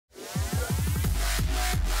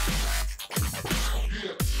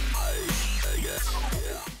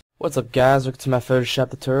What's up guys, welcome to my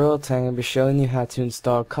Photoshop tutorial. Today I'm going to be showing you how to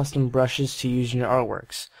install custom brushes to use in your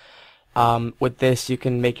artworks. With this you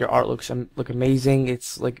can make your art look amazing.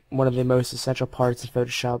 It's like one of the most essential parts in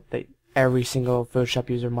Photoshop that every single Photoshop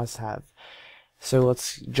user must have. So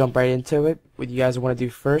let's jump right into it. What you guys want to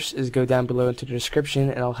do first is go down below into the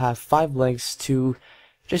description and I'll have 5 links to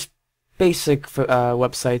just basic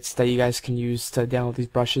websites that you guys can use to download these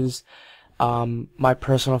brushes. My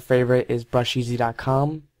personal favorite is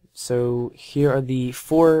brusheasy.com. So here are the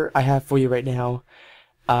 4 I have for you right now.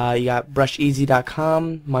 You got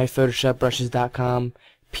brusheasy.com, myphotoshopbrushes.com,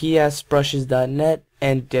 psbrushes.net,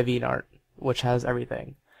 and DeviantArt, which has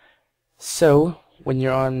everything. So when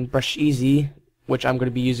you're on Brusheasy, which I'm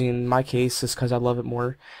going to be using in my case just because I love it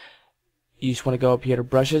more, you just want to go up here to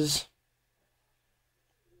brushes,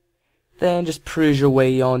 then just peruse your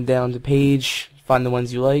way on down the page, find the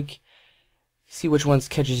ones you like, see which ones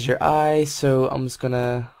catches your eye. So I'm just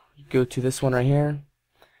gonna go to this one right here.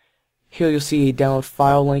 Here you'll see a download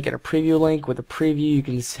file link and a preview link. With a preview you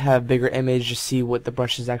can have a bigger image to see what the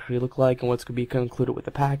brushes actually look like and what's going to be included with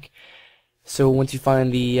the pack. So once you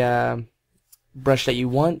find the brush that you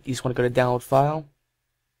want, you just want to go to download file,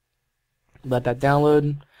 let that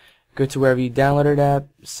download, go to wherever you downloaded it at.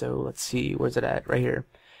 So let's see, where's it at? Right here.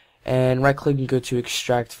 And right click and go to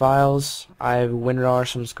extract files. I have WinRAR,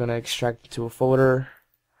 so I'm just going to extract it to a folder,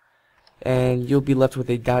 and you'll be left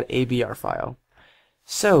with a .abr file.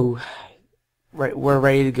 So we're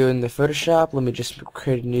ready to go into Photoshop. Let me just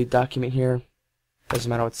create a new document here. Doesn't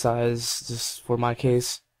matter what size, just for my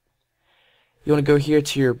case. You want to go here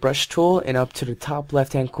to your brush tool and up to the top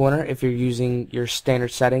left hand corner if you're using your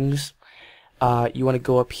standard settings. You want to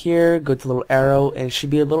go up here, go to the little arrow, and it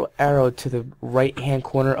should be a little arrow to the right hand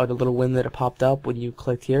corner of the little window that popped up when you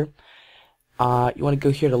clicked here. You want to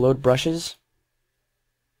go here to load brushes.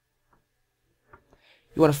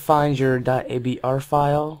 You want to find your .abr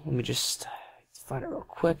file. Let me just find it real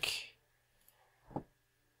quick.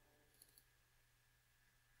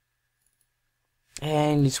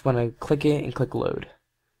 And you just want to click it and click load.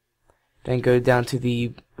 Then go down to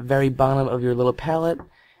the very bottom of your little palette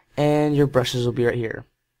and your brushes will be right here.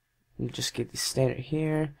 You just get the standard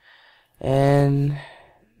here and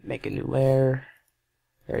make a new layer.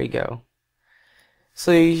 There you go.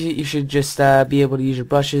 So you should just be able to use your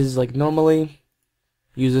brushes like normally.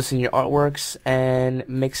 Use this in your artworks and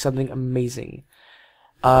make something amazing.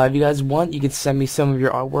 If you guys want, you can send me some of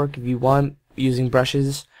your artwork if you want using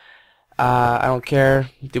brushes. I don't care,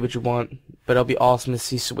 do what you want, but it'll be awesome to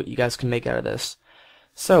see what you guys can make out of this.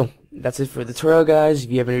 So that's it for the tutorial, guys.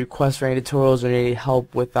 If you have any requests for any tutorials or any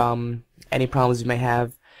help with any problems you may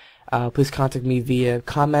have, please contact me via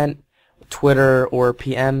comment, Twitter, or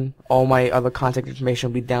PM. All my other contact information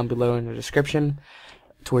will be down below in the description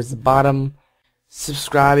towards the bottom.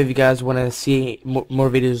 Subscribe if you guys want to see more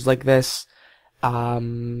videos like this.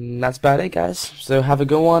 That's about it, guys. So have a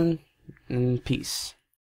good one, and peace.